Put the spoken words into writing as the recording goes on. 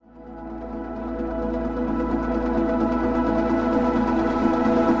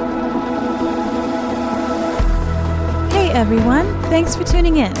everyone. Thanks for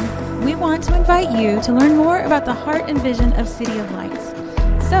tuning in. We want to invite you to learn more about the heart and vision of City of Lights.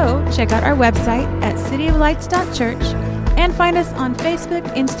 So check out our website at cityoflights.church and find us on Facebook,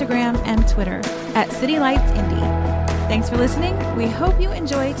 Instagram, and Twitter at City Lights Indy. Thanks for listening. We hope you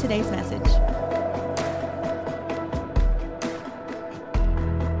enjoy today's message.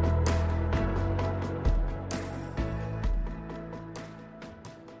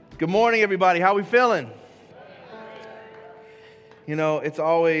 Good morning, everybody. How we feeling? You know, it's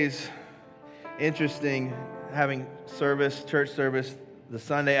always interesting having church service, the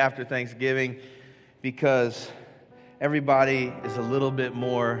Sunday after Thanksgiving, because everybody is a little bit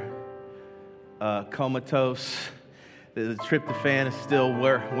more comatose. The tryptophan is still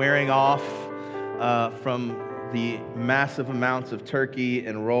wearing off from the massive amounts of turkey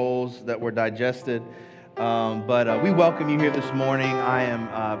and rolls that were digested. But we welcome you here this morning. I am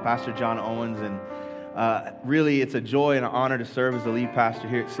Pastor John Owens, and really it's a joy and an honor to serve as the lead pastor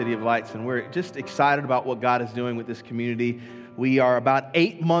here at City of Lights, and we're just excited about what God is doing with this community. We are about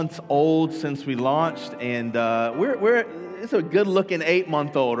 8 months old since we launched, and it's a good-looking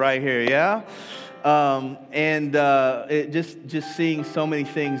 8-month-old right here, yeah? Just seeing so many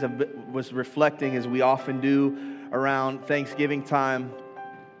things, I was reflecting as we often do around Thanksgiving time,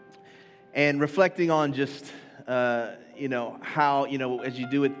 and reflecting on just, how, as you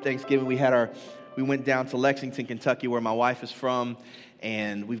do at Thanksgiving, we went down to Lexington, Kentucky, where my wife is from,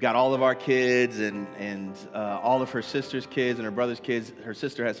 and we've got all of our kids and all of her sister's kids and her brother's kids. Her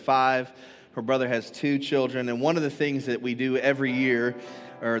sister has 5, her brother has 2 children, and one of the things that we do every year,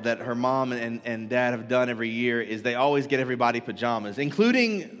 or that her mom and dad have done every year, is they always get everybody pajamas,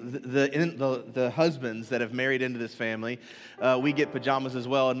 including the husbands that have married into this family. We get pajamas as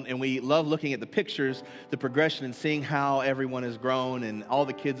well, and we love looking at the pictures, the progression, and seeing how everyone has grown, and all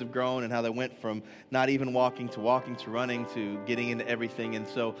the kids have grown, and how they went from not even walking to running to getting into everything. And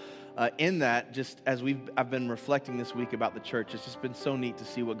so in that, just as I've been reflecting this week about the church, it's just been so neat to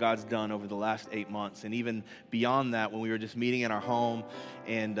see what God's done over the last 8 months, and even beyond that, when we were just meeting in our home.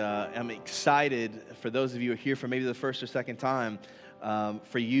 And I'm excited for those of you who are here for maybe the first or second time,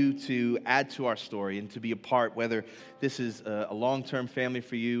 for you to add to our story and to be a part, whether this is a long-term family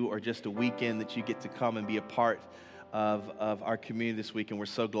for you or just a weekend that you get to come and be a part of our community this week, and we're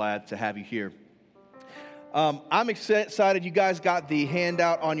so glad to have you here. I'm excited. You guys got the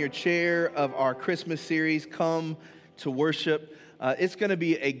handout on your chair of our Christmas series, Come to Worship. It's going to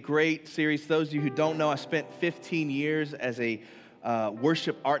be a great series. Those of you who don't know, I spent 15 years as a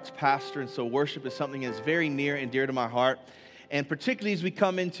worship arts pastor, and so worship is something that's very near and dear to my heart, and particularly as we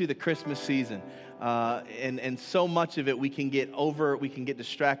come into the Christmas season. And so much of it we can get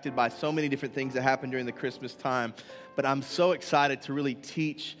distracted by so many different things that happen during the Christmas time. But I'm so excited to really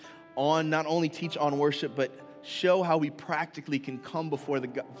not only teach on worship, but show how we practically can come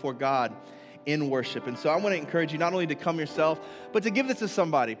before God in worship. And so I want to encourage you not only to come yourself, but to give this to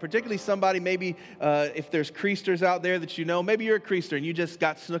somebody, particularly somebody, maybe if there's Creasters out there that you know, maybe you're a Creaster and you just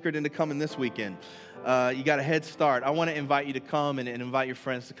got snookered into coming this weekend. You got a head start. I want to invite you to come and invite your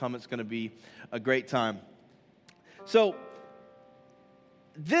friends to come. It's going to be a great time. So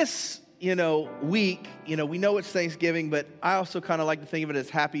this week, we know it's Thanksgiving, but I also kind of like to think of it as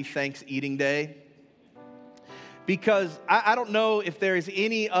Happy Thanks Eating Day. Because I don't know if there is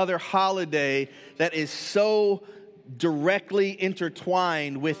any other holiday that is so directly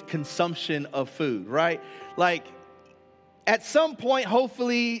intertwined with consumption of food, right? Like, at some point,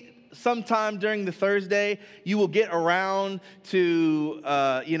 hopefully, sometime during the Thursday, you will get around to,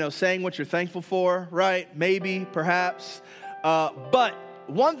 saying what you're thankful for, right? Maybe, perhaps. But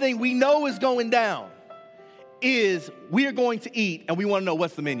one thing we know is going down is we are going to eat, and we want to know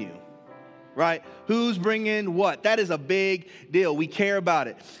what's the menu. Right? Who's bringing what? That is a big deal. We care about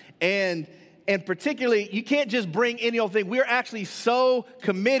it. And particularly, you can't just bring any old thing. We're actually so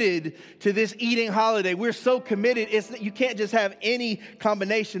committed to this eating holiday. We're so committed. You can't just have any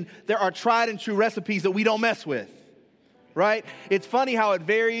combination. There are tried and true recipes that we don't mess with. Right? It's funny how it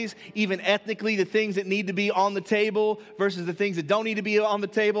varies, even ethnically, the things that need to be on the table versus the things that don't need to be on the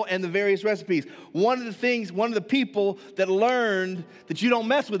table, and the various recipes. One of the people that learned that you don't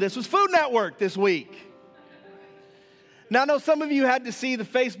mess with this was Food Network this week. Now, I know some of you had to see the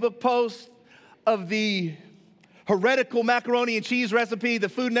Facebook post of the heretical macaroni and cheese recipe the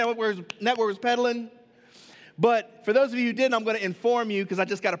Food Network was peddling. But for those of you who didn't, I'm going to inform you, because I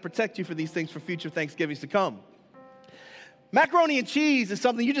just got to protect you for these things for future Thanksgivings to come. Macaroni and cheese is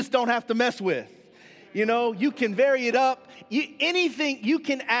something you just don't have to mess with. You know, you can vary it up. You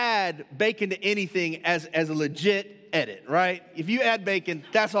can add bacon to anything as a legit edit, right? If you add bacon,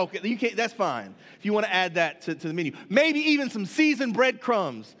 that's okay. That's fine. If you want to add that to the menu. Maybe even some seasoned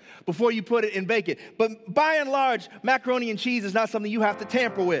breadcrumbs before you put it in bacon. But by and large, macaroni and cheese is not something you have to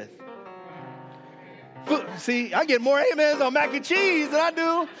tamper with. See, I get more amens on mac and cheese than I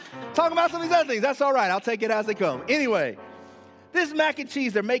do talking about some of these other things. That's all right. I'll take it as they come. Anyway, this mac and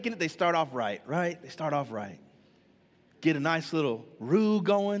cheese, they're making it. They start off right? They start off right. Get a nice little roux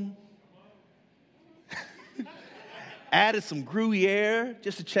going. Added some Gruyere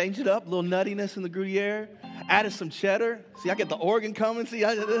just to change it up, a little nuttiness in the Gruyere. Added some cheddar. See, I get the organ coming. See,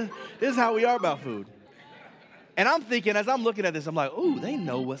 this is how we are about food. And I'm thinking, as I'm looking at this, I'm like, ooh, they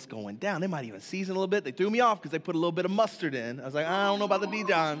know what's going down. They might even season a little bit. They threw me off because they put a little bit of mustard in. I was like, I don't know about the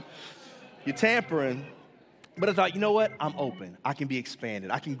Dijon. You're tampering. But I thought, you know what? I'm open. I can be expanded.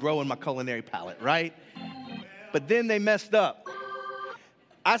 I can grow in my culinary palate, right? But then they messed up.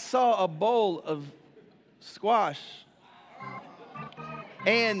 I saw a bowl of squash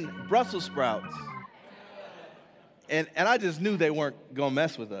and Brussels sprouts. And I just knew they weren't going to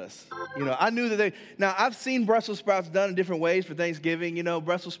mess with us. You know, I knew that now I've seen Brussels sprouts done in different ways for Thanksgiving. You know,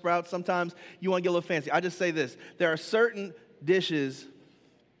 Brussels sprouts, sometimes you want to get a little fancy. I just say this. There are certain dishes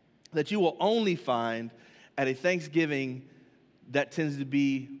that you will only find at a Thanksgiving that tends to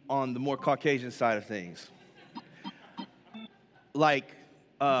be on the more Caucasian side of things. Like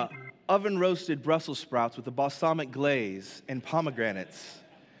oven-roasted Brussels sprouts with a balsamic glaze and pomegranates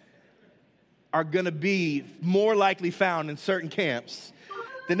are going to be more likely found in certain camps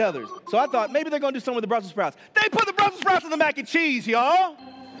than others. So I thought maybe they're going to do something with the Brussels sprouts. They put the Brussels sprouts in the mac and cheese, y'all.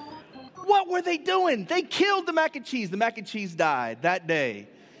 What were they doing? They killed the mac and cheese. The mac and cheese died that day.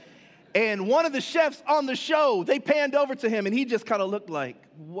 And one of the chefs on the show, they panned over to him, and he just kind of looked like,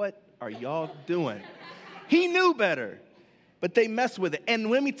 what are y'all doing? He knew better, but they messed with it. And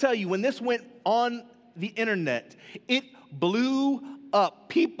let me tell you, when this went on the internet, it blew up.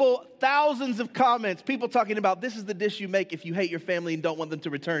 People, thousands of comments, people talking about this is the dish you make if you hate your family and don't want them to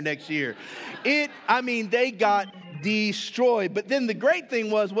return next year. They got destroyed. But then the great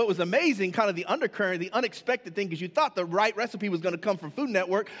thing was, what was amazing, kind of the undercurrent, the unexpected thing, because you thought the right recipe was going to come from Food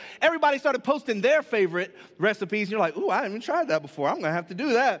Network. Everybody started posting their favorite recipes. And you're like, ooh, I haven't even tried that before. I'm going to have to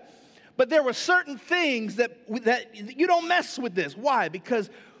do that. But there were certain things that you don't mess with this. Why? Because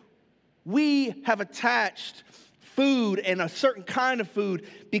we have attached food and a certain kind of food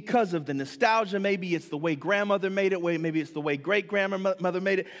because of the nostalgia. Maybe it's the way grandmother made it, maybe it's the way great-grandmother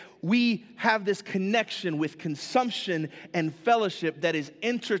made it. We have this connection with consumption and fellowship that is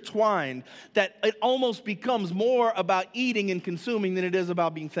intertwined, that it almost becomes more about eating and consuming than it is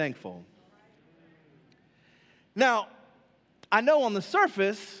about being thankful. Now, I know on the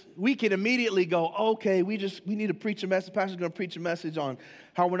surface, we can immediately go, okay, we need to preach a message. Pastor's going to preach a message on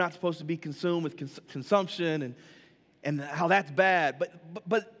how we're not supposed to be consumed with consumption and how that's bad.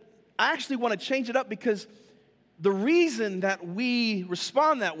 But I actually want to change it up, because the reason that we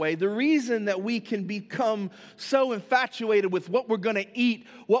respond that way, the reason that we can become so infatuated with what we're going to eat,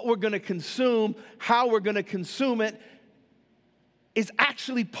 what we're going to consume, how we're going to consume it, is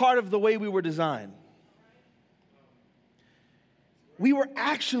actually part of the way we were designed. We were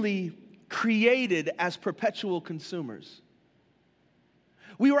actually created as perpetual consumers.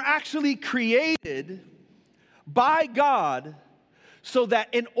 We were actually created by God so that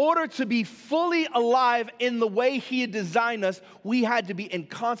in order to be fully alive in the way He had designed us, we had to be in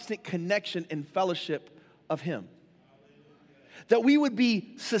constant connection and fellowship of Him. That we would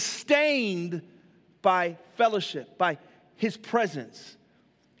be sustained by fellowship, by His presence.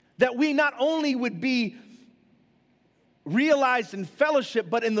 That we not only would be realized in fellowship,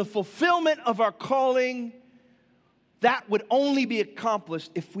 but in the fulfillment of our calling, that would only be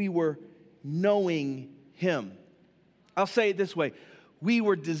accomplished if we were knowing Him. I'll say it this way. We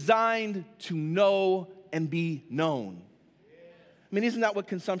were designed to know and be known. I mean, isn't that what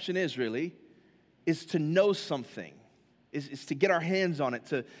consumption is, really? Is to know something. Is to get our hands on it,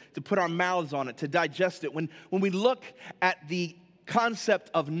 to put our mouths on it, to digest it. When we look at the concept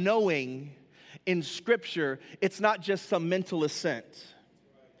of knowing in Scripture, it's not just some mental assent.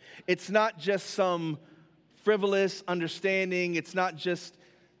 It's not just some frivolous understanding. It's not just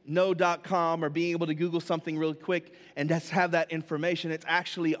know.com or being able to Google something really quick and just have that information. It's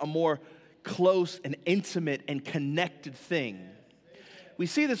actually a more close and intimate and connected thing. We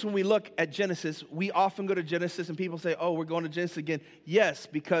see this when we look at Genesis. We often go to Genesis and people say, oh, we're going to Genesis again. Yes,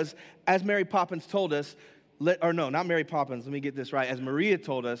 because as Mary Poppins told us, not Mary Poppins, let me get this right. As Maria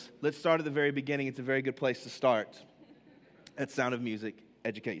told us, let's start at the very beginning. It's a very good place to start. At Sound of Music,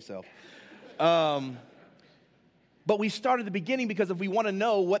 educate yourself. But we start at the beginning because if we want to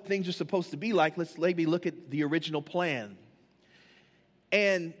know what things are supposed to be like, let's maybe look at the original plan.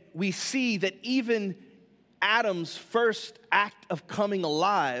 And we see that even Adam's first act of coming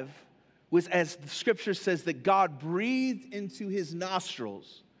alive was, as the scripture says, that God breathed into his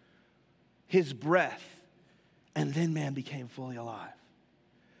nostrils his breath, and then man became fully alive.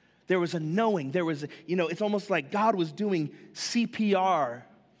 There was a knowing, it's almost like God was doing CPR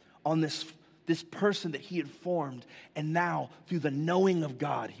on this person that he had formed, and now through the knowing of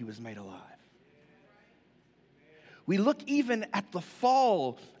God, he was made alive. We look even at the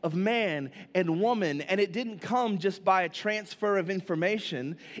fall of man and woman, and it didn't come just by a transfer of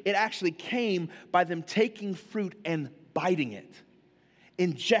information. It actually came by them taking fruit and biting it,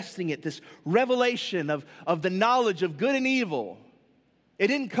 ingesting it, this revelation of the knowledge of good and evil. It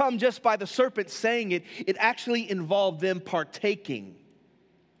didn't come just by the serpent saying it. It actually involved them partaking.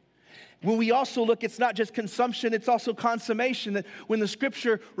 When we also look, it's not just consumption, it's also consummation. That when the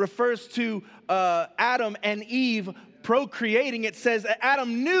scripture refers to Adam and Eve procreating, it says that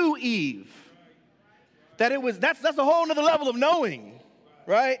Adam knew Eve. That's a whole nother level of knowing,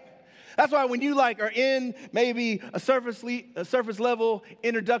 right? That's why when you are in maybe a surface level,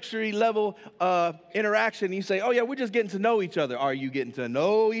 introductory level interaction, you say, oh yeah, we're just getting to know each other. Are you getting to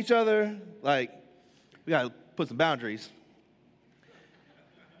know each other? We got to put some boundaries.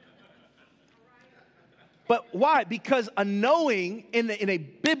 But why? Because a knowing in a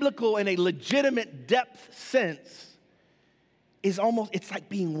biblical and a legitimate depth sense is it's like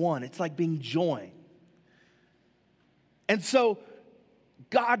being one. It's like being joined. And so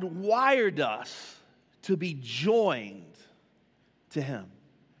God wired us to be joined to him,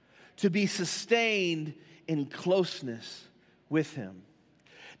 to be sustained in closeness with him.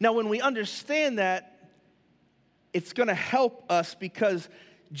 Now, when we understand that, it's going to help us because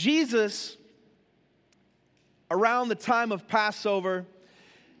Jesus, around the time of Passover,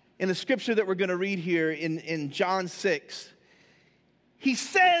 in the scripture that we're going to read here in John 6, he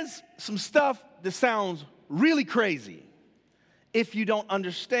says some stuff that sounds really crazy if you don't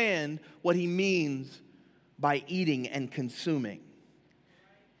understand what he means by eating and consuming.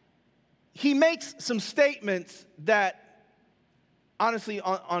 He makes some statements that, honestly,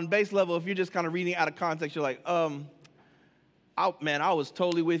 on base level, if you're just kind of reading out of context, you're like, I was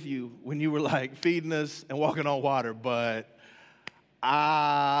totally with you when you were feeding us and walking on water, but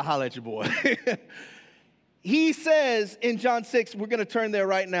holla at your boy. He says in John 6, we're going to turn there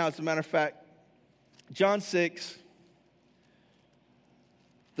right now, as a matter of fact, John 6,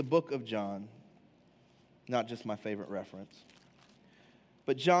 the book of John, not just my favorite reference,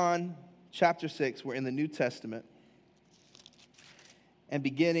 but John chapter 6, we're in the New Testament, and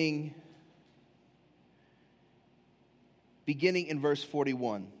beginning in verse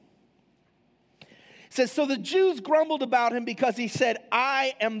 41. It says, so the Jews grumbled about him because he said,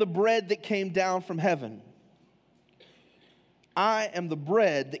 I am the bread that came down from heaven. I am the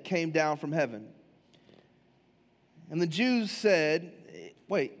bread that came down from heaven. And the Jews said,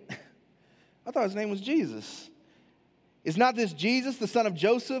 wait, I thought his name was Jesus. Is not this Jesus, the son of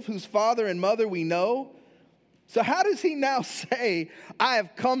Joseph, whose father and mother we know? So how does he now say, I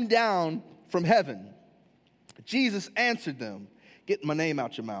have come down from heaven? Jesus answered them, get my name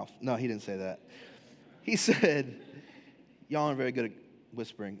out your mouth. No, he didn't say that. He said, y'all aren't very good at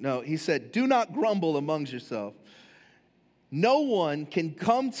whispering. No, he said, do not grumble amongst yourselves. No one can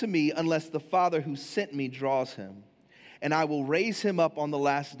come to me unless the Father who sent me draws him, and I will raise him up on the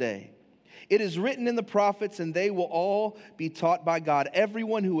last day. It is written in the prophets, and they will all be taught by God.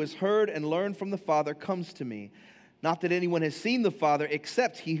 Everyone who has heard and learned from the Father comes to me. Not that anyone has seen the Father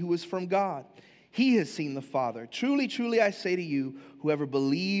except he who is from God. He has seen the Father. Truly, truly, I say to you, whoever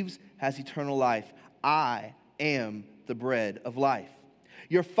believes has eternal life. I am the bread of life.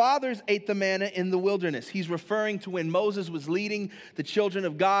 Your fathers ate the manna in the wilderness. He's referring to when Moses was leading the children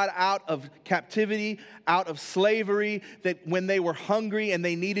of God out of captivity, out of slavery, that when they were hungry and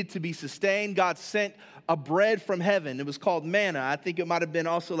they needed to be sustained, God sent a bread from heaven. It was called manna. I think it might have been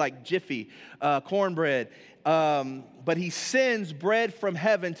also like Jiffy, cornbread. But he sends bread from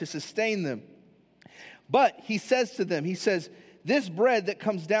heaven to sustain them. But he says to them, this bread that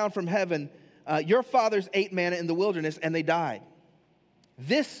comes down from heaven, your fathers ate manna in the wilderness and they died.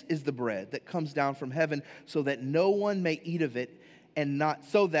 This is the bread that comes down from heaven so that one may eat of it and not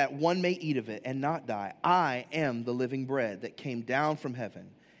die. I am the living bread that came down from heaven.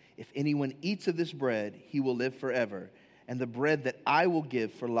 If anyone eats of this bread, he will live forever. And the bread that I will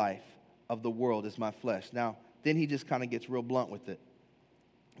give for life of the world is my flesh. Now, then he just kind of gets real blunt with it.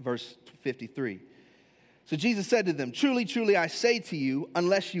 Verse 53. So Jesus said to them, "Truly, truly, I say to you,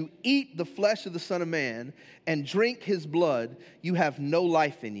 unless you eat the flesh of the Son of Man and drink his blood, you have no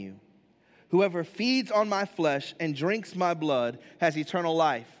life in you. Whoever feeds on my flesh and drinks my blood has eternal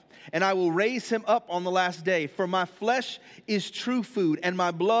life, and I will raise him up on the last day. For my flesh is true food, and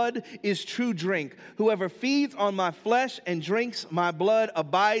my blood is true drink. Whoever feeds on my flesh and drinks my blood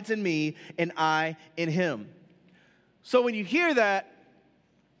abides in me, and I in him." So when you hear that,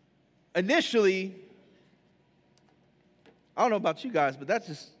 initially, I don't know about you guys, but that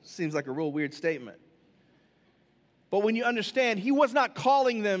just seems like a real weird statement. But when you understand, he was not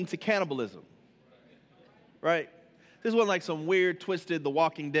calling them to cannibalism, right? This wasn't like some weird, twisted The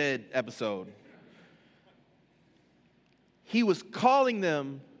Walking Dead episode. He was calling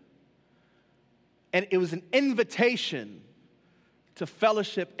them, and it was an invitation to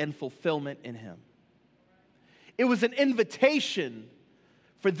fellowship and fulfillment in him. It was an invitation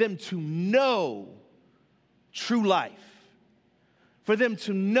for them to know true life, for them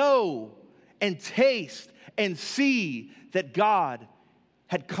to know and taste and see that God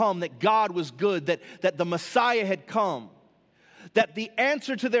had come, that God was good, that the Messiah had come, that the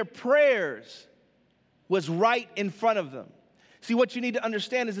answer to their prayers was right in front of them. See, what you need to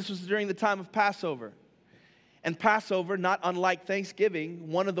understand is this was during the time of Passover. And Passover, not unlike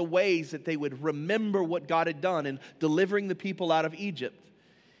Thanksgiving, one of the ways that they would remember what God had done in delivering the people out of Egypt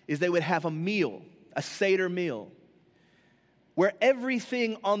is they would have a meal, a Seder meal, where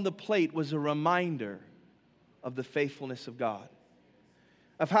everything on the plate was a reminder of the faithfulness of God,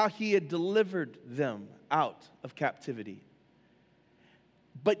 of how he had delivered them out of captivity.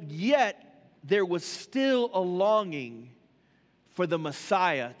 But yet, there was still a longing for the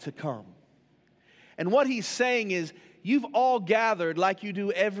Messiah to come. And what he's saying is, you've all gathered like you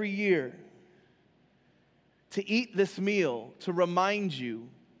do every year to eat this meal to remind you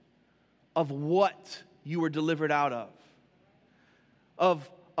of what you were delivered out of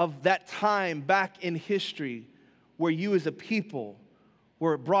that time back in history where you as a people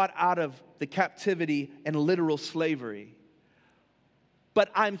were brought out of the captivity and literal slavery. But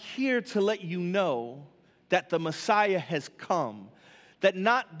I'm here to let you know that the Messiah has come, that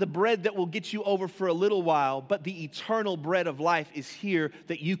not the bread that will get you over for a little while, but the eternal bread of life is here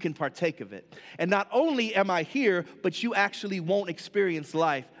that you can partake of it. And not only am I here, but you actually won't experience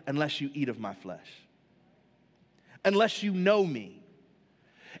life unless you eat of my flesh, unless you know me,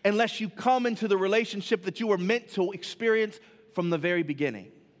 unless you come into the relationship that you were meant to experience from the very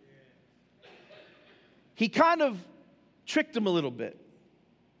beginning. He kind of tricked them a little bit.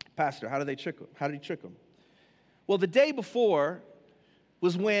 Pastor, how did he trick them? Well, the day before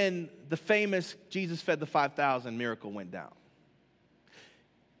was when the famous Jesus fed the 5,000 miracle went down.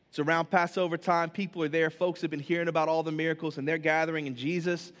 It's around Passover time. People are there. Folks have been hearing about all the miracles, and they're gathering, and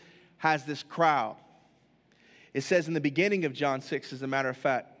Jesus has this crowd. It says in the beginning of John 6, as a matter of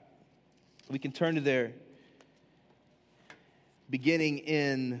fact, we can turn to there, beginning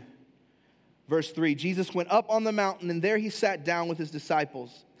in verse 3. Jesus went up on the mountain, and there he sat down with his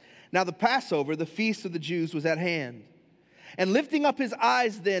disciples. Now the Passover, the feast of the Jews, was at hand. And lifting up his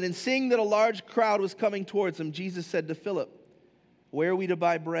eyes then, and seeing that a large crowd was coming towards him, Jesus said to Philip, "Where are we to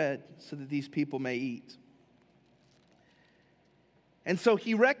buy bread so that these people may eat?" And so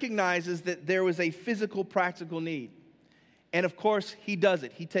he recognizes that there was a physical, practical need. And of course, he does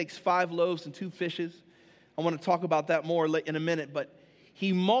it. He takes 5 loaves and 2 fishes. I want to talk about that more in a minute, but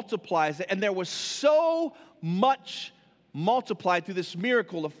he multiplies it. And there was so much multiplied through this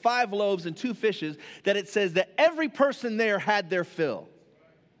miracle of 5 loaves and 2 fishes that it says that every person there had their fill.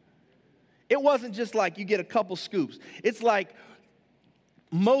 It wasn't just like you get a couple scoops. It's like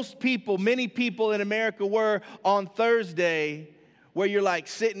many people in America were on Thursday, where you're like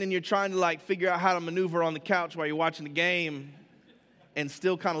sitting and you're trying to like figure out how to maneuver on the couch while you're watching the game and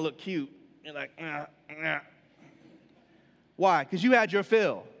still kind of look cute. You're like, Why? Because you had your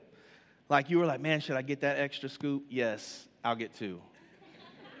fill. Like you were like, man, should I get that extra scoop? Yes, I'll get 2.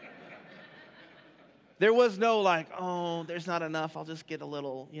 There was no like, oh, there's not enough. I'll just get a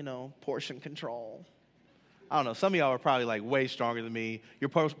little, portion control. I don't know. Some of y'all are probably like way stronger than me. Your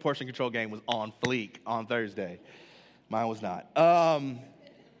portion control game was on fleek on Thursday. Mine was not.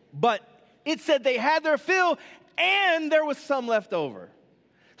 But it said they had their fill and there was some left over.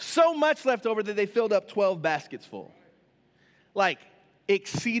 So much left over that they filled up 12 baskets full. Like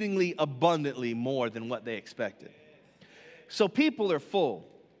exceedingly abundantly more than what they expected. So people are full.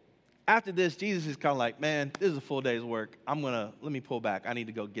 After this, Jesus is kind of like, man, this is a full day's work. Let me pull back. I need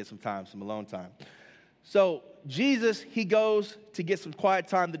to go get some alone time. So Jesus, he goes to get some quiet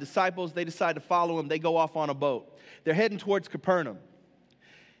time. The disciples, they decide to follow him. They go off on a boat. They're heading towards Capernaum.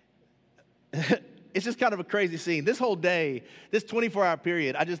 it's just kind of a crazy scene. This whole day, this 24-hour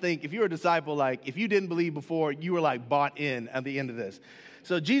period, I just think if you're a disciple, like if you didn't believe before, you were like bought in at the end of this.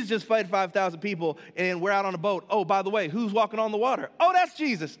 So Jesus just fed 5,000 people, and we're out on a boat. Oh, by the way, who's walking on the water? Oh, that's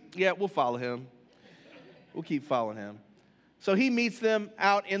Jesus. Yeah, we'll follow him. We'll keep following him. So he meets them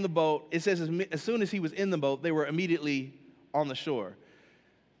out in the boat. It says as soon as he was in the boat, they were immediately on the shore.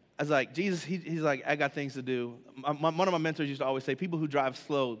 I was like, Jesus, he's like, I got things to do. One of my mentors used to always say, people who drive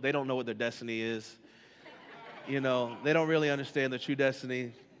slow, they don't know what their destiny is. You know, they don't really understand their true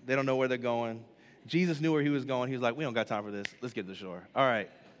destiny. They don't know where they're going. Jesus knew where he was going. He was like, we don't got time for this. Let's get to the shore. All right.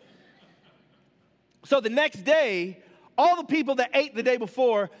 So the next day, all the people that ate the day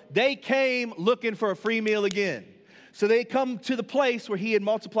before, they came looking for a free meal again. So they come to the place where he had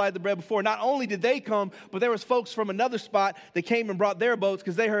multiplied the bread before. Not only did they come, but there was folks from another spot that came and brought their boats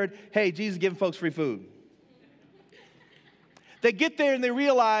because they heard, hey, Jesus is giving folks free food. They get there and they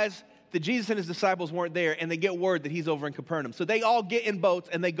realize that Jesus and his disciples weren't there, and they get word that he's over in Capernaum. So they all get in boats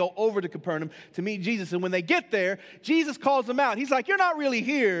and they go over to Capernaum to meet Jesus. And when they get there, Jesus calls them out. He's like, you're not really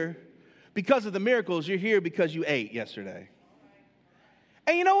here because of the miracles. You're here because you ate yesterday.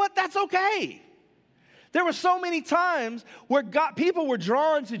 And you know what? That's okay. There were so many times where people were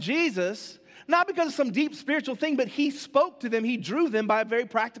drawn to Jesus, not because of some deep spiritual thing, but he spoke to them. He drew them by a very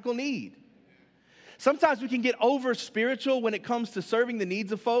practical need. Sometimes we can get over spiritual when it comes to serving the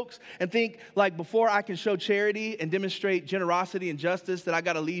needs of folks and think like before I can show charity and demonstrate generosity and justice that I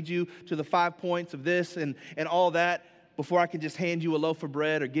got to lead you to the 5 points of this and all that before I can just hand you a loaf of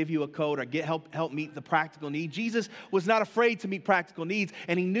bread or give you a coat or help meet the practical need. Jesus was not afraid to meet practical needs,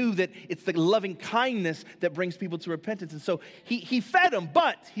 and he knew that it's the loving kindness that brings people to repentance. And so he fed them,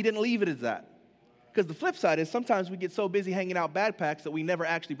 but he didn't leave it as that. Because the flip side is sometimes we get so busy hanging out backpacks that we never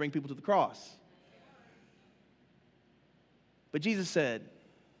actually bring people to the cross. But Jesus said,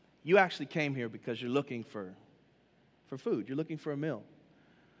 you actually came here because you're looking for food. You're looking for a meal.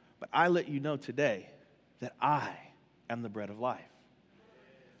 But I let you know today that I am the bread of life.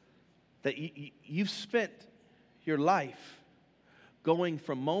 That you've spent your life going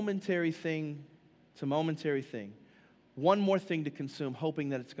from momentary thing to momentary thing. One more thing to consume, hoping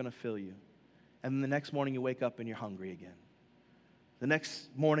that it's going to fill you. And then the next morning you wake up and you're hungry again. The next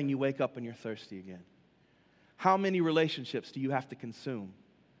morning you wake up and you're thirsty again. How many relationships do you have to consume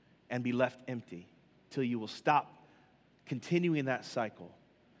and be left empty till you will stop continuing that cycle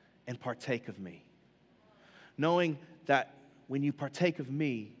and partake of me? Knowing that when you partake of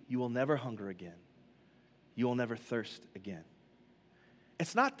me, you will never hunger again. You will never thirst again.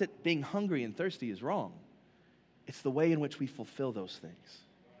 It's not that being hungry and thirsty is wrong. It's the way in which we fulfill those things.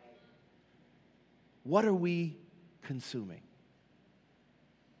 What are we consuming?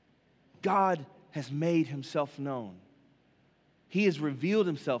 God has made himself known. He has revealed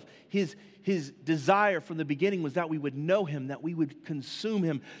himself. His desire from the beginning was that we would know him, that we would consume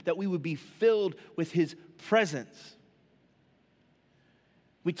him, that we would be filled with his presence.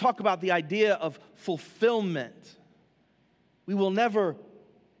 We talk about the idea of fulfillment. We will never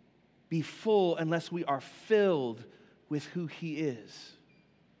be full unless we are filled with who he is.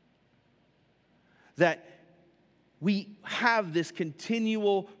 That we have this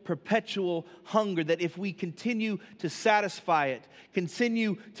continual, perpetual hunger that if we continue to satisfy it,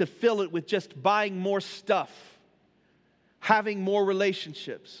 continue to fill it with just buying more stuff, having more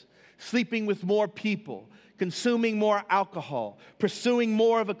relationships, sleeping with more people, consuming more alcohol, pursuing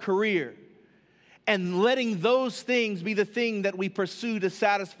more of a career, and letting those things be the thing that we pursue to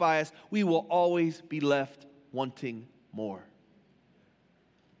satisfy us, we will always be left wanting more.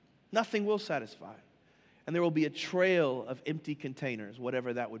 Nothing will satisfy. And there will be a trail of empty containers,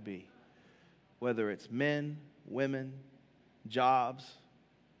 whatever that would be. Whether it's men, women, jobs.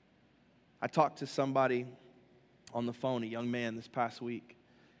 I talked to somebody on the phone, a young man this past week,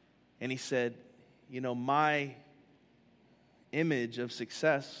 and he said, my image of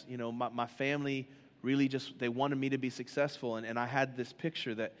success, my family really just, they wanted me to be successful. And I had this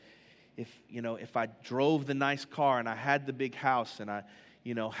picture that if I drove the nice car and I had the big house and I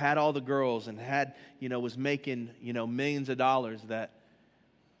had all the girls and was making, millions of dollars, that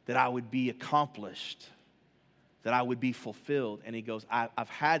I would be accomplished, that I would be fulfilled. And he goes, I've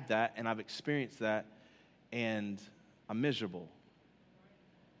had that and I've experienced that and I'm miserable.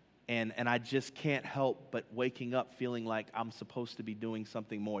 And I just can't help but waking up feeling like I'm supposed to be doing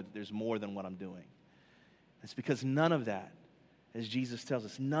something more, that there's more than what I'm doing. It's because none of that, as Jesus tells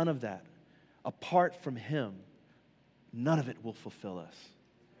us, none of that, apart from him, none of it will fulfill us.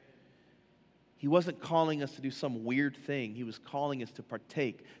 He wasn't calling us to do some weird thing. He was calling us to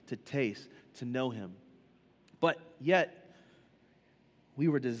partake, to taste, to know him. But yet, we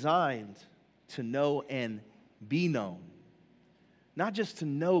were designed to know and be known. Not just to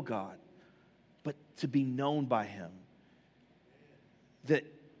know God, but to be known by him. That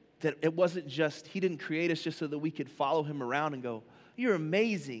it wasn't just, he didn't create us just so that we could follow him around and go, you're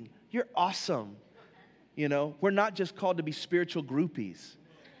amazing, you're awesome. You know, we're not just called to be spiritual groupies,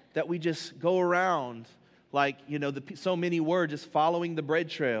 that we just go around like, you know, so many were just following the bread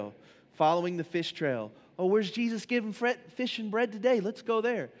trail, following the fish trail. Oh, where's Jesus giving fish and bread today? Let's go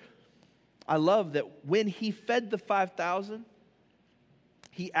there. I love that when he fed the 5,000,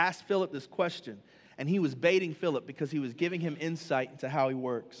 he asked Philip this question, and he was baiting Philip because he was giving him insight into how he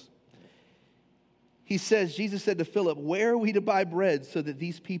works. He says, Jesus said to Philip, where are we to buy bread so that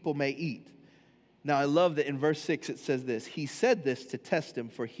these people may eat? Now, I love that in verse 6 it says this. He said this to test him,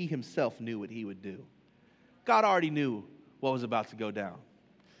 for he himself knew what he would do. God already knew what was about to go down.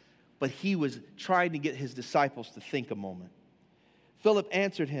 But he was trying to get his disciples to think a moment. Philip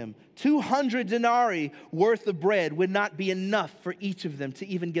answered him, 200 denarii worth of bread would not be enough for each of them to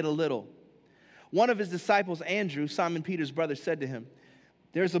even get a little. One of his disciples, Andrew, Simon Peter's brother, said to him,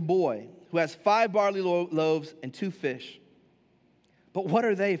 there's a boy who has 5 barley loaves and 2 fish. But what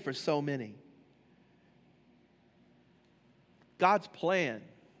are they for so many? God's plan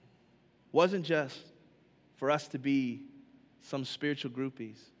wasn't just for us to be some spiritual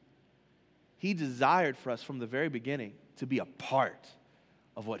groupies. He desired for us from the very beginning to be a part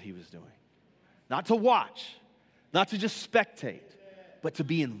of what he was doing. Not to watch, not to just spectate, but to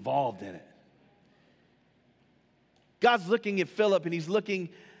be involved in it. God's looking at Philip and he's looking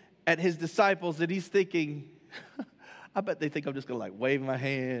at his disciples and he's thinking, I bet they think I'm just going to like wave my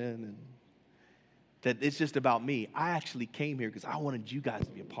hand and that it's just about me. I actually came here because I wanted you guys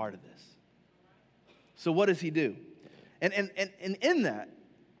to be a part of this. So what does he do? And in that,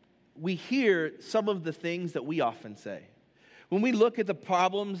 we hear some of the things that we often say. When we look at the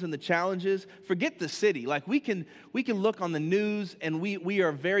problems and the challenges, forget the city. Like we can look on the news and we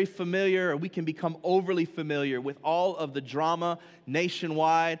are very familiar, or we can become overly familiar with all of the drama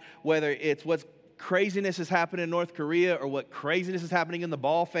nationwide, whether it's what craziness is happening in North Korea or what craziness is happening in the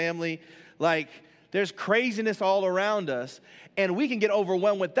Ball family. Like there's craziness all around us, and we can get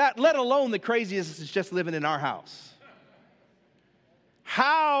overwhelmed with that, let alone the craziness is just living in our house.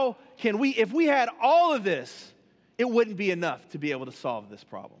 How can we, if we had all of this, it wouldn't be enough to be able to solve this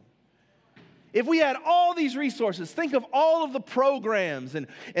problem. If we had all these resources, think of all of the programs and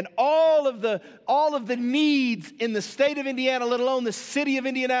all of the needs in the state of Indiana, let alone the city of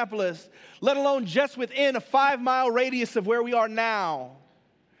Indianapolis, let alone just within a 5-mile radius of where we are now.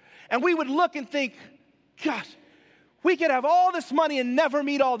 And we would look and think, gosh, we could have all this money and never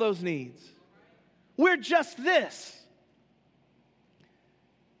meet all those needs. We're just this.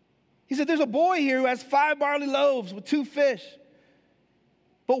 He said, there's a boy here who has 5 barley loaves with 2 fish.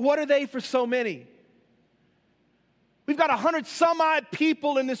 But what are they for so many? We've got 100 some odd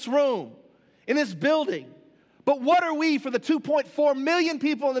people in this room, in this building. But what are we for the 2.4 million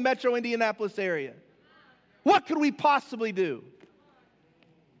people in the metro Indianapolis area? What could we possibly do?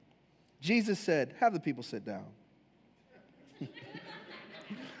 Jesus said, have the people sit down.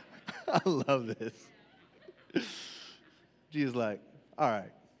 I love this. Jesus like, all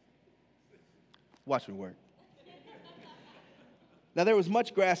right, watch me work. Now there was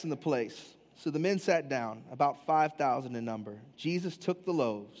much grass in the place, so the men sat down, about 5,000 in number. Jesus took the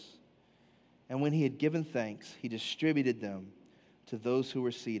loaves, and when he had given thanks, he distributed them to those who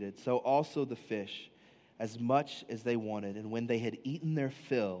were seated. So also the fish, as much as they wanted. And when they had eaten their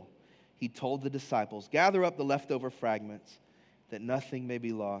fill, he told the disciples, gather up the leftover fragments, that nothing may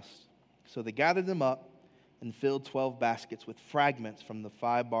be lost. So they gathered them up and filled 12 baskets with fragments from the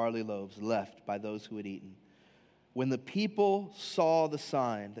 5 barley loaves left by those who had eaten. When the people saw the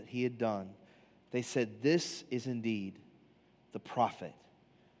sign that he had done, they said, this is indeed the prophet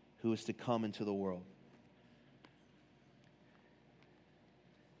who is to come into the world.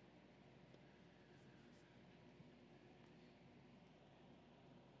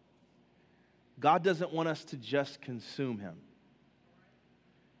 God doesn't want us to just consume him.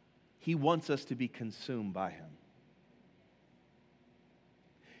 He wants us to be consumed by him.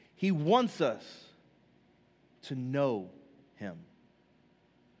 He wants us to know him.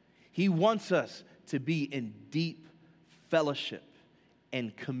 He wants us to be in deep fellowship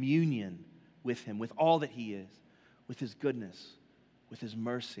and communion with him, with all that he is, with his goodness, with his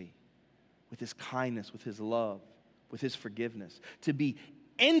mercy, with his kindness, with his love, with his forgiveness, to be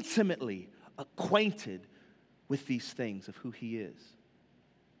intimately acquainted with these things of who he is.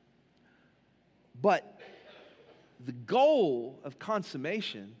 But the goal of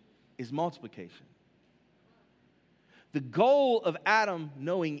consummation is multiplication. The goal of Adam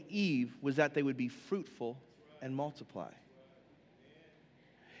knowing Eve was that they would be fruitful and multiply.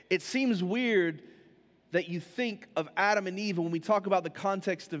 It seems weird that you think of Adam and Eve, and when we talk about the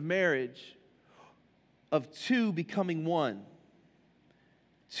context of marriage, of two becoming one.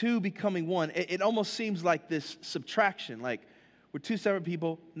 Two becoming one. It almost seems like this subtraction, like we're two separate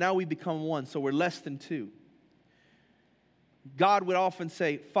people, now we become one, so we're less than two. God would often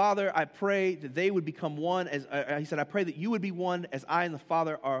say, Father, I pray that they would become one. He said, I pray that you would be one as I and the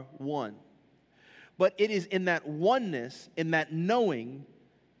Father are one. But it is in that oneness, in that knowing,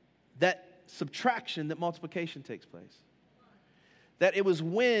 that subtraction, that multiplication takes place. That it was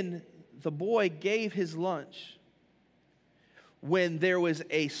when the boy gave his lunch, when there was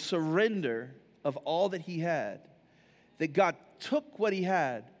a surrender of all that he had, that God took what he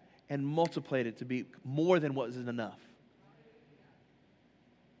had and multiplied it to be more than what was enough.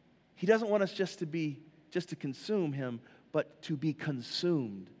 He doesn't want us just to consume him, but to be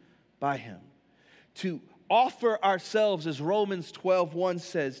consumed by him. To offer ourselves, as Romans 12:1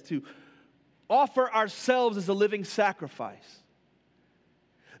 says, to offer ourselves as a living sacrifice.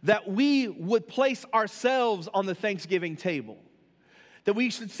 That we would place ourselves on the Thanksgiving table. That we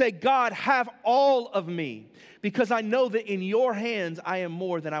should say, God, have all of me, because I know that in your hands I am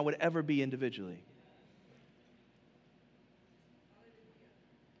more than I would ever be individually.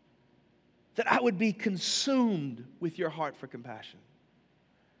 That I would be consumed with your heart for compassion.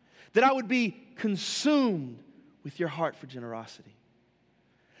 That I would be consumed with your heart for generosity.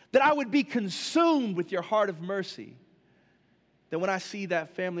 That I would be consumed with your heart of mercy. That when I see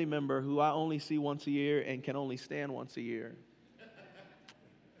that family member who I only see once a year and can only stand once a year,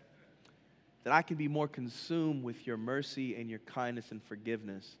 that I can be more consumed with your mercy and your kindness and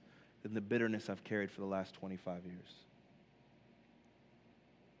forgiveness than the bitterness I've carried for the last 25 years.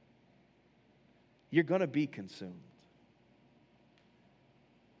 You're going to be consumed.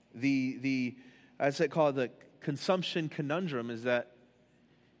 I'd call it the consumption conundrum is that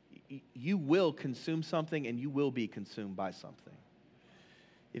you will consume something and you will be consumed by something.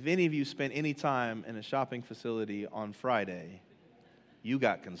 If any of you spent any time in a shopping facility on Friday, you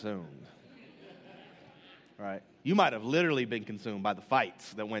got consumed. Right? You might have literally been consumed by the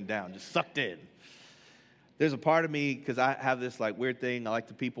fights that went down, just sucked in. There's a part of me, because I have this like weird thing, I like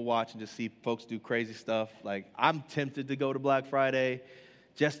to people watch and just see folks do crazy stuff. Like I'm tempted to go to Black Friday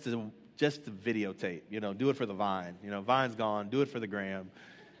just to videotape, do it for the Vine. Vine's gone, do it for the gram.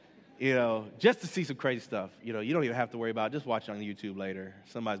 Just to see some crazy stuff. You don't even have to worry about it. Just watch it on YouTube later.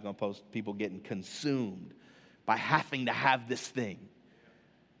 Somebody's going to post people getting consumed by having to have this thing.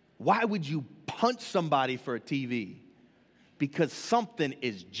 Why would you punch somebody for a TV? Because something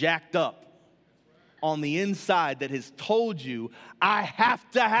is jacked up on the inside that has told you, I have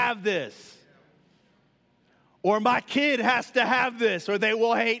to have this. Or my kid has to have this, or they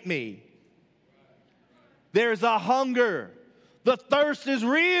will hate me. There's a hunger. The thirst is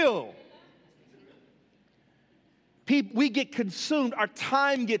real. We get consumed. Our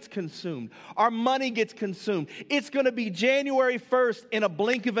time gets consumed. Our money gets consumed. It's going to be January 1st in a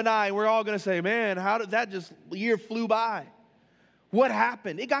blink of an eye. And we're all going to say, man, how did that year flew by? What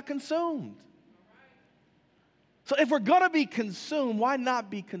happened? It got consumed. So if we're going to be consumed, why not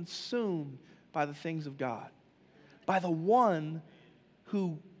be consumed by the things of God? By the one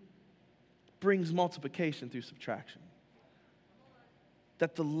who brings multiplication through subtraction.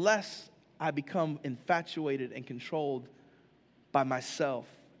 That the less I become infatuated and controlled by myself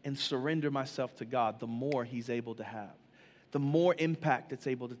and surrender myself to God, the more he's able to have. The more impact that's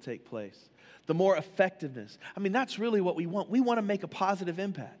able to take place. The more effectiveness. That's really what we want. We want to make a positive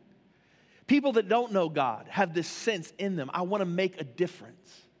impact. People that don't know God have this sense in them. I want to make a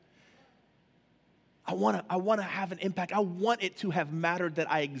difference. I want to have an impact. I want it to have mattered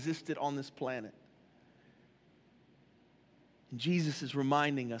that I existed on this planet. And Jesus is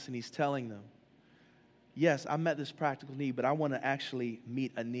reminding us and he's telling them, yes, I met this practical need, but I want to actually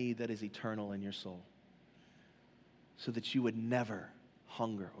meet a need that is eternal in your soul. So that you would never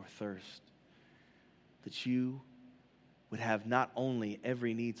hunger or thirst. That you would have not only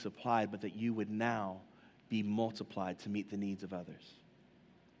every need supplied, but that you would now be multiplied to meet the needs of others.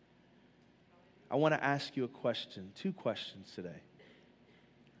 I want to ask you a question, 2 questions today.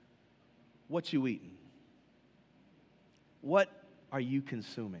 What you eating? What are you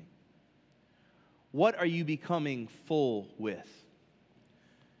consuming? What are you becoming full with?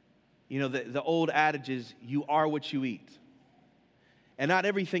 The old adage is, you are what you eat. And not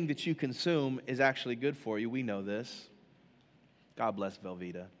everything that you consume is actually good for you. We know this. God bless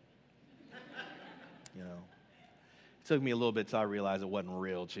Velveeta. It took me a little bit till I realized it wasn't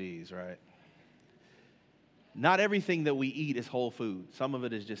real cheese, right? Not everything that we eat is whole food. Some of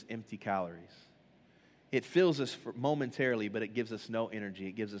it is just empty calories. It fills us momentarily, but it gives us no energy.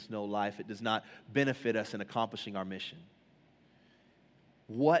 It gives us no life. It does not benefit us in accomplishing our mission.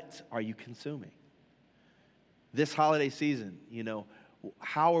 What are you consuming? This holiday season,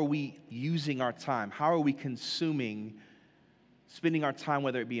 how are we using our time? How are we spending our time,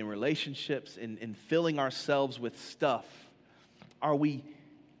 whether it be in relationships, in filling ourselves with stuff? Are we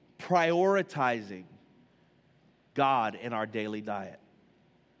prioritizing God in our daily diet?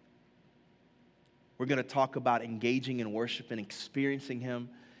 We're going to talk about engaging in worship and experiencing Him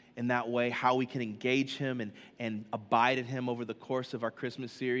in that way, how we can engage Him and abide in Him over the course of our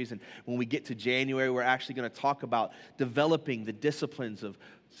Christmas series. And when we get to January, we're actually going to talk about developing the disciplines of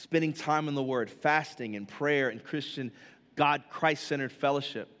spending time in the Word, fasting and prayer and Christ-centered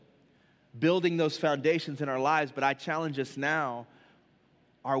fellowship, building those foundations in our lives. But I challenge us now,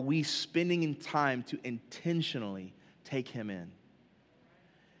 are we spending time to intentionally take Him in?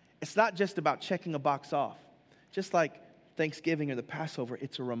 It's not just about checking a box off. Just like Thanksgiving or the Passover,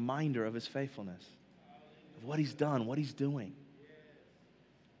 it's a reminder of His faithfulness, of what He's done, what He's doing.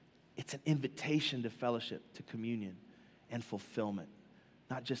 It's an invitation to fellowship, to communion, and fulfillment.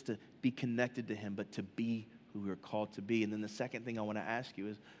 Not just to be connected to Him, but to be who we're called to be. And then the second thing I want to ask you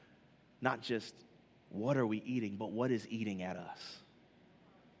is not just what are we eating, but what is eating at us?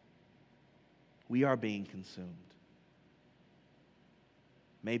 We are being consumed.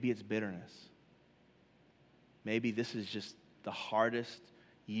 Maybe it's bitterness. Maybe this is just the hardest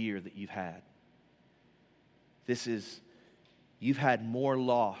year that you've had. You've had more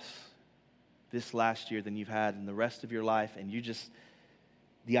loss this last year than you've had in the rest of your life, and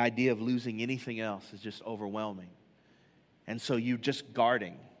the idea of losing anything else is just overwhelming. And so you're just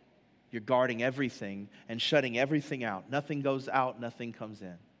guarding. You're guarding everything and shutting everything out. Nothing goes out, nothing comes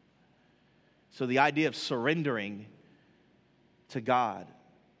in. So the idea of surrendering to God,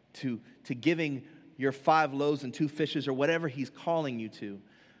 to giving your 5 loaves and 2 fishes or whatever He's calling you to,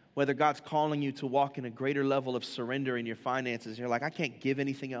 whether God's calling you to walk in a greater level of surrender in your finances, you're like, I can't give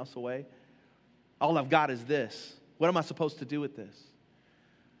anything else away. All I've got is this. What am I supposed to do with this?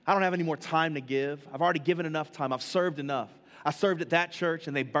 I don't have any more time to give. I've already given enough time. I've served enough. I served at that church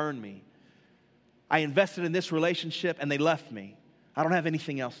and they burned me. I invested in this relationship and they left me. I don't have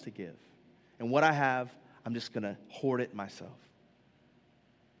anything else to give. And what I have, I'm just going to hoard it myself.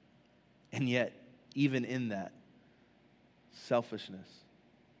 And yet, even in that, selfishness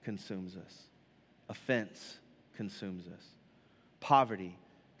consumes us. Offense consumes us. Poverty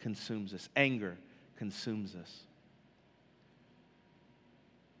consumes us. Anger consumes us.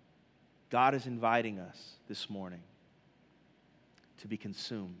 God is inviting us this morning to be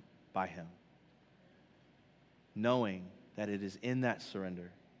consumed by Him, knowing that it is in that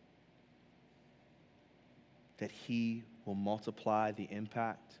surrender that He will multiply the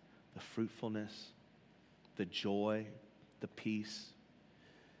impact, the fruitfulness, the joy, the peace,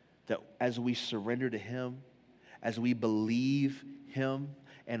 that as we surrender to Him, as we believe Him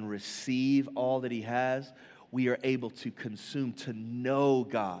and receive all that He has, we are able to consume, to know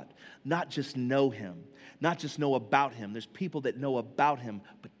God, not just know Him, not just know about Him. There's people that know about Him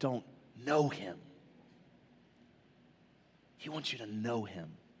but don't know Him. He wants you to know Him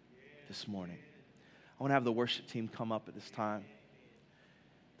this morning. I want to have the worship team come up at this time.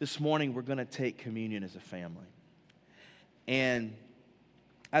 This morning, we're going to take communion as a family. And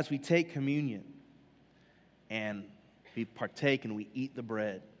as we take communion and we partake and we eat the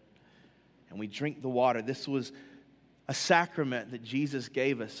bread and we drink the water, this was a sacrament that Jesus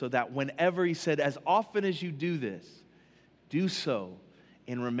gave us so that whenever He said, as often as you do this, do so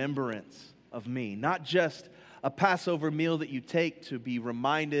in remembrance of me. Not just a Passover meal that you take to be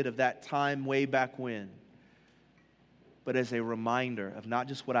reminded of that time way back when, but as a reminder of not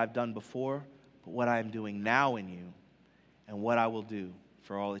just what I've done before, but what I am doing now in you and what I will do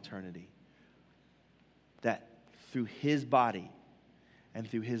for all eternity. That through His body and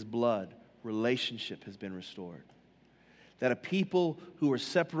through His blood, relationship has been restored. That a people who were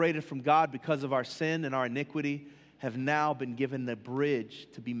separated from God because of our sin and our iniquity have now been given the bridge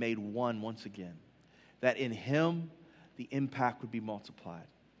to be made one once again. That in Him, the impact would be multiplied.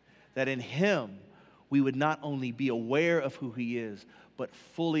 That in Him, we would not only be aware of who He is, but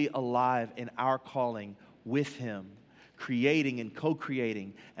fully alive in our calling with Him, creating and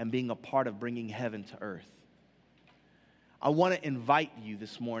co-creating and being a part of bringing heaven to earth. I want to invite you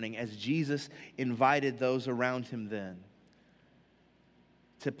this morning, as Jesus invited those around Him then,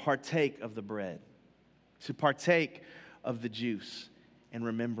 to partake of the bread, to partake of the juice in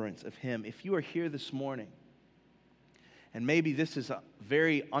remembrance of Him. If you are here this morning And maybe this is a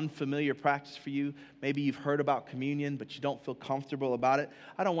very unfamiliar practice for you. Maybe you've heard about communion, but you don't feel comfortable about it.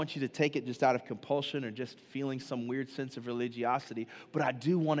 I don't want you to take it just out of compulsion or just feeling some weird sense of religiosity, but I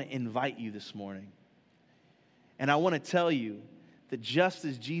do want to invite you this morning. And I want to tell you that just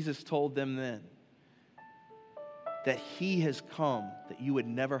as Jesus told them then, that he has come that you would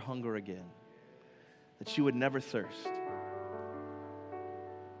never hunger again, that you would never thirst.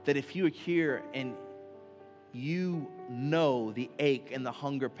 That if you are here and you know the ache and the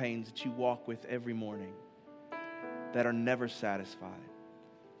hunger pains that you walk with every morning that are never satisfied.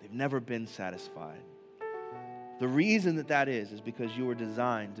 They've never been satisfied. The reason that is because you were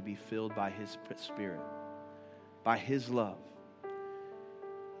designed to be filled by his Spirit, by his love.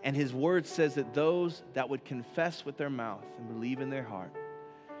 And his word says that those that would confess with their mouth and believe in their heart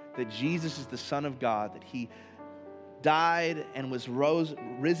that Jesus is the Son of God, that he died and was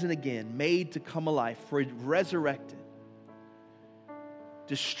risen again, made to come alive, resurrected,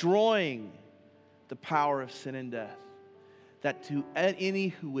 destroying the power of sin and death, that to any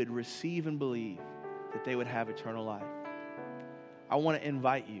who would receive and believe, that they would have eternal life. I want to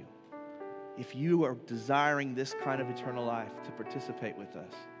invite you, if you are desiring this kind of eternal life, to participate with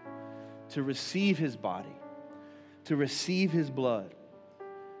us, to receive his body, to receive his blood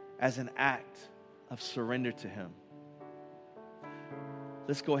as an act of surrender to him.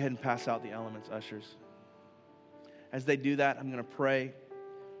 Let's go ahead and pass out the elements, ushers. As they do that, I'm going to pray.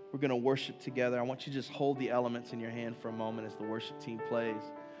 We're going to worship together. I want you to just hold the elements in your hand for a moment as the worship team plays,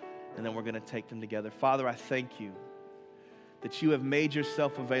 and then we're going to take them together. Father, I thank you that you have made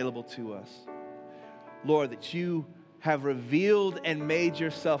yourself available to us. Lord, that you have revealed and made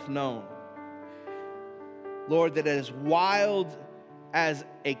yourself known. Lord, that as wild as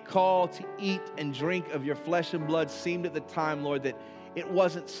a call to eat and drink of your flesh and blood seemed at the time, Lord, that it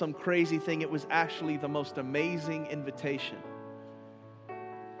wasn't some crazy thing. It was actually the most amazing invitation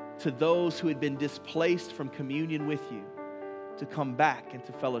to those who had been displaced from communion with you to come back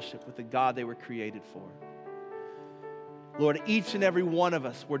into fellowship with the God they were created for. Lord, each and every one of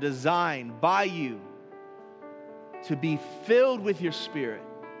us were designed by you to be filled with your Spirit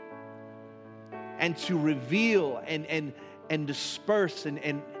and to reveal and disperse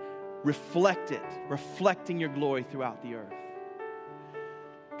and reflect it, reflecting your glory throughout the earth.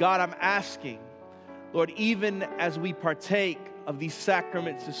 God, I'm asking, Lord, even as we partake of these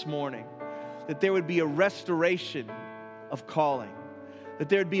sacraments this morning, that there would be a restoration of calling, that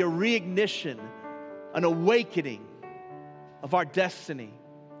there would be a reignition, an awakening of our destiny.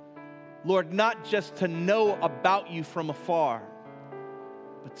 Lord, not just to know about you from afar,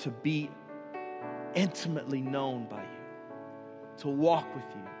 but to be intimately known by you, to walk with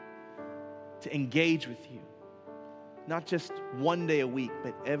you, to engage with you, not just one day a week,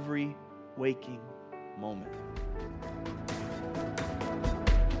 but every waking moment.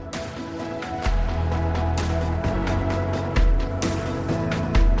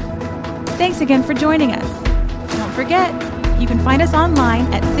 Thanks again for joining us. Don't forget, you can find us online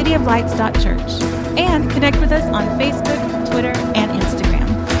at cityoflights.church and connect with us on Facebook, Twitter, and Instagram.